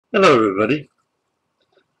Hello, everybody,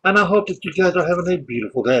 and I hope that you guys are having a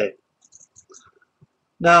beautiful day.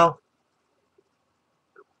 Now,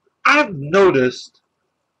 I've noticed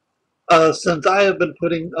since I have been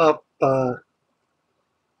putting up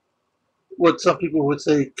what some people would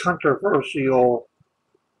say controversial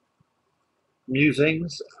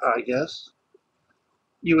musings, I guess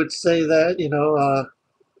you would say that,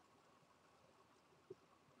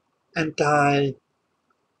 anti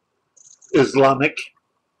Islamic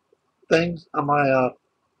things on my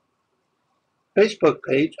Facebook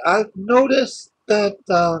page. I've noticed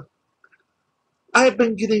that I've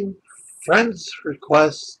been getting friends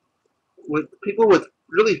requests with people with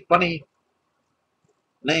really funny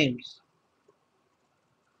names.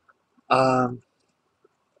 Um,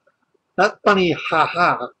 Not funny,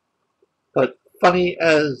 haha, but funny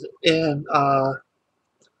as in,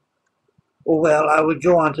 well, I would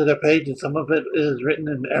go onto their page and some of it is written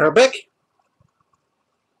in Arabic.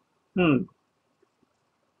 Hmm.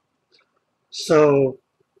 So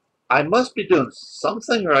I must be doing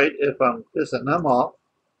something right if I'm pissing them off.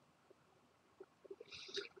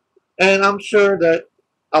 And I'm sure that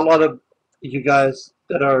a lot of you guys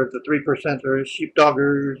that are the 3%ers,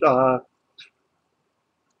 sheepdoggers,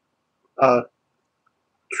 uh,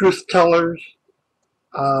 truth tellers,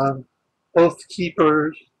 oath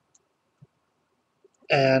keepers,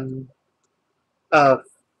 and a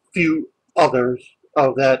few others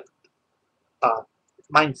of that uh,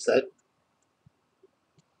 mindset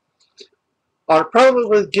are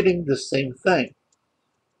probably getting the same thing.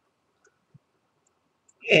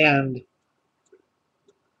 And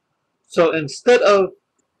so instead of,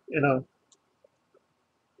 you know,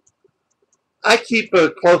 I keep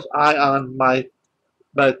a close eye on my,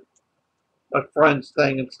 my friends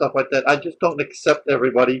thing and stuff like that. I just don't accept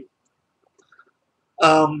everybody.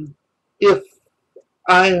 If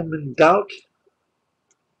I am in doubt,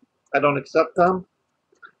 I don't accept them.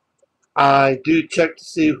 I do check to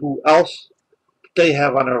see who else they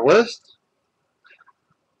have on their list.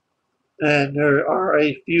 And there are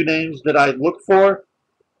a few names that I look for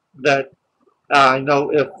that I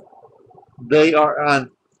know if they are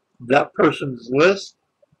on that person's list,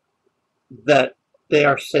 that they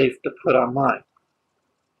are safe to put on mine.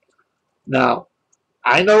 Now,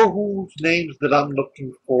 I know whose names that I'm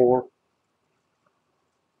looking for,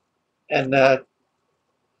 and that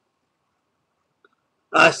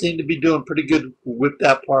I seem to be doing pretty good with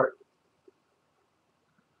that part.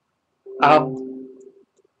 Um,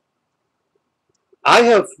 I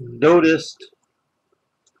have noticed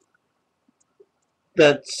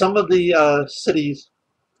that some of the cities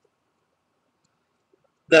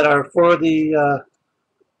that are for the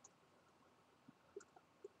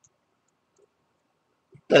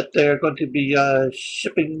that they're going to be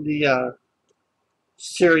shipping the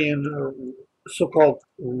Syrian so-called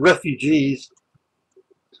refugees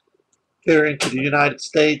here into the United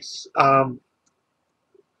States are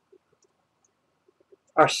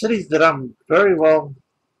cities that I'm very well,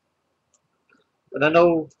 that I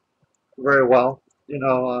know very well.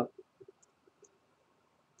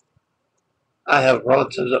 I have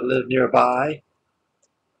relatives that live nearby.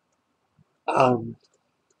 Um,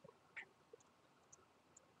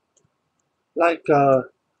 like,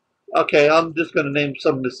 okay, I'm just going to name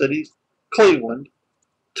some of the cities: Cleveland,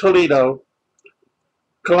 Toledo,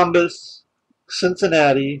 Columbus,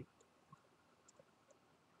 Cincinnati.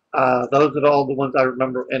 Those are all the ones I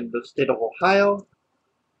remember in the state of Ohio.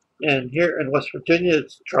 And here in West Virginia,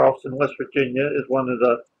 it's Charleston, West Virginia, is one of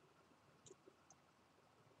the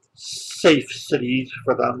safe cities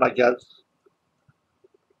for them, I guess.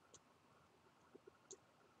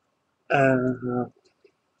 And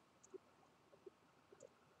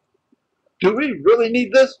do we really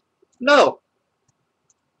need this? No.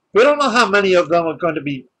 We don't know how many of them are going to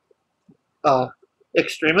be uh,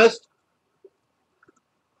 extremists.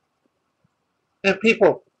 And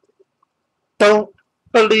people, don't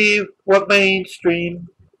believe what mainstream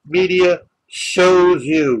media shows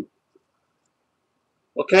you.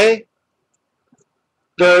 Okay?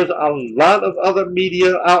 There's a lot of other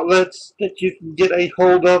media outlets that you can get a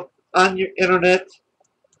hold of on your internet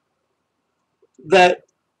that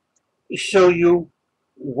show you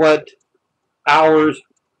what ours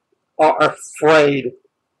are afraid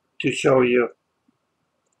to show you.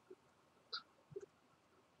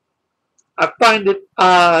 I find it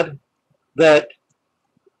odd that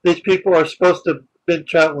these people are supposed to have been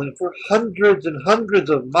traveling for hundreds and hundreds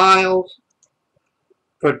of miles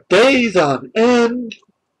for days on end,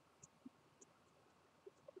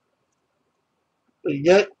 but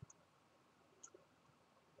yet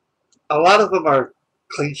a lot of them are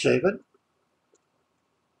clean shaven.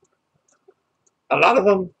 A lot of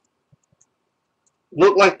them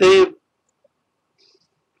look like they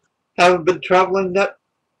haven't been traveling that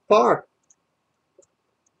far.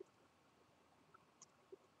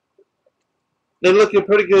 They look in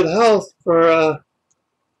pretty good health for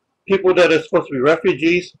people that are supposed to be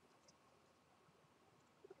refugees.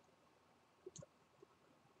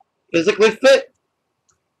 Physically fit.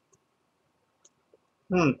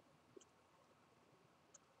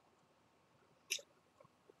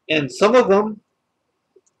 And some of them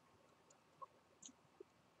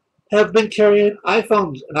have been carrying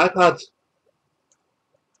iPhones and iPods.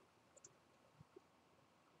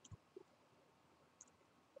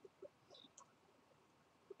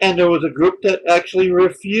 And there was a group that actually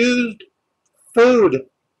refused food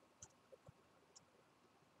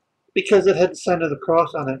because it had the sign of the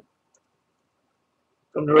cross on it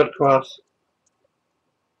from the Red Cross.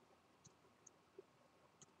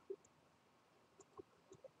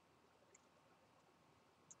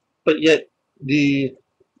 But yet the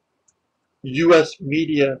U.S.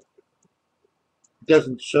 media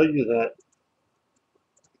doesn't show you that.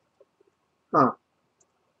 Huh.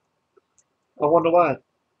 I wonder why.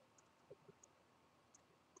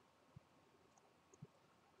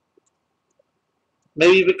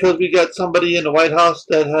 Maybe because we got somebody in the White House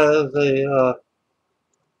that has a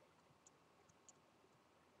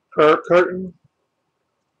prayer curtain,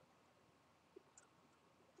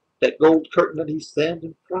 that gold curtain that he stands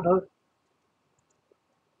in front of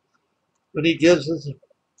when he gives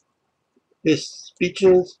his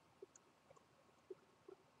speeches.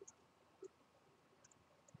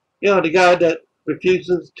 You know, the guy that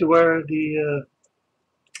refuses to wear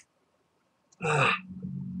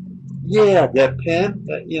yeah, that pin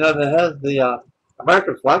that that has the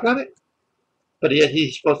American flag on it, but yet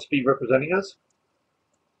he's supposed to be representing us.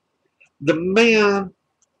 The man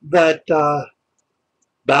that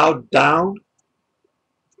bowed down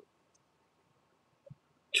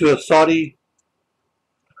to a Saudi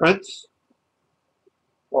prince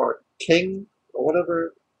or king or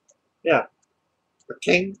whatever, yeah, a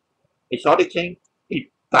king, a Saudi king,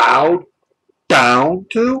 he bowed down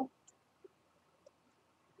to.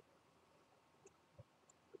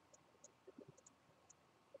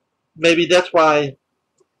 Maybe that's why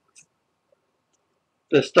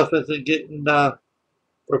this stuff isn't getting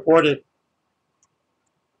reported,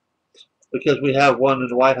 because we have one in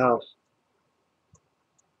the White House.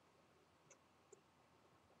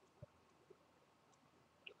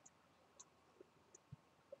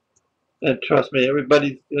 And trust me,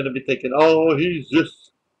 everybody's going to be thinking, oh, he's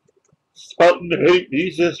just spouting hate,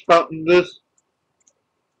 he's just spouting this.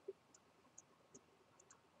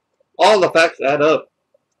 All the facts add up.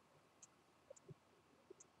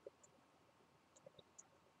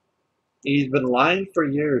 He's been lying for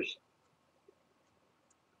years.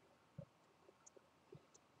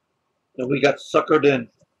 And we got suckered in.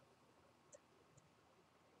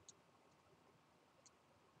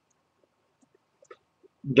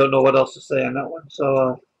 Don't know what else to say on that one.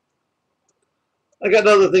 So I got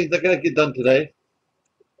other things I got to get done today.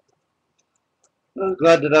 I'm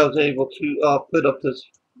glad that I was able to put up this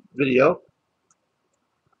video.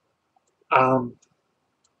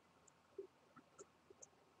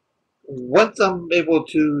 Once I'm able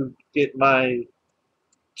to get my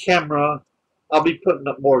camera, I'll be putting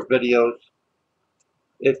up more videos.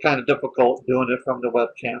 It's kind of difficult doing it from the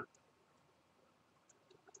webcam.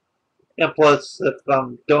 And plus, if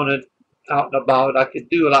I'm doing it out and about, I could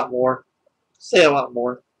do a lot more, say a lot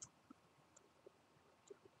more.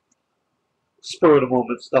 Spur of the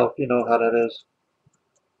moment stuff, you know how that is.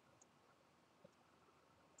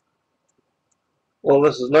 Well,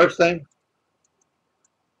 this is Lurch Thing.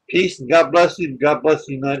 Peace and God bless you. God bless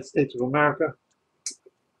the United States of America.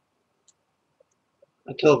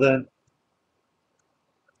 Until then,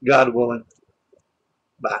 God willing.